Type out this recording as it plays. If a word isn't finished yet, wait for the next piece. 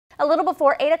A little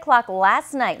before 8 o'clock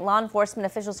last night, law enforcement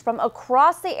officials from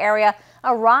across the area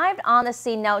arrived on the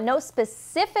scene. Now, no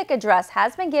specific address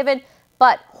has been given,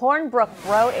 but Hornbrook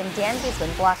Road in Danby has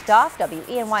been blocked off.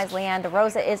 WENY's Leanne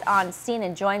DeRosa is on scene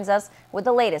and joins us with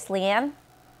the latest. Leanne?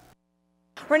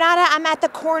 Renata, I'm at the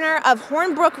corner of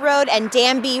Hornbrook Road and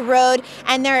Danby Road,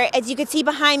 and there, as you can see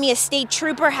behind me, a state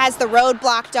trooper has the road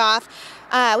blocked off.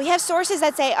 We have sources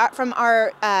that say from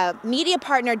our media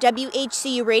partner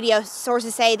WHCU Radio,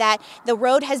 sources say that the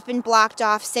road has been blocked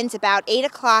off since about 8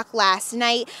 o'clock last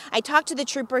night. I talked to the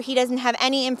trooper. He doesn't have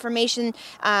any information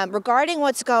regarding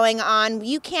what's going on.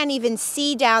 You can't even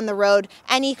see down the road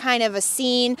any kind of a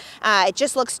scene. It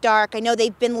just looks dark. I know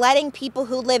they've been letting people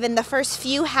who live in the first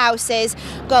few houses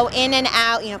go in and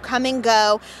out, come and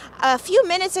go. A few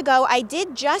minutes ago, I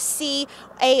did just see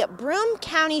a Broome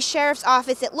County Sheriff's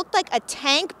Office. It looked like a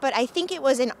tank, but I think it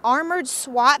was an armored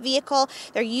SWAT vehicle.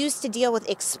 They're used to deal with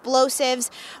explosives.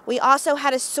 We also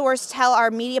had a source tell our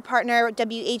media partner,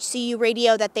 WHCU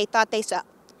Radio, that they thought they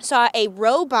saw a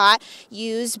robot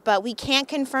used, but we can't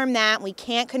confirm that. We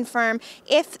can't confirm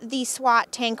if the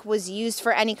SWAT tank was used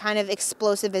for any kind of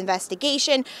explosive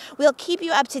investigation. We'll keep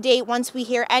you up to date once we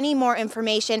hear any more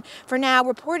information. For now,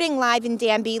 reporting live in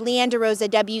Danby, Leanne DeRosa,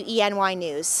 WENY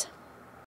News.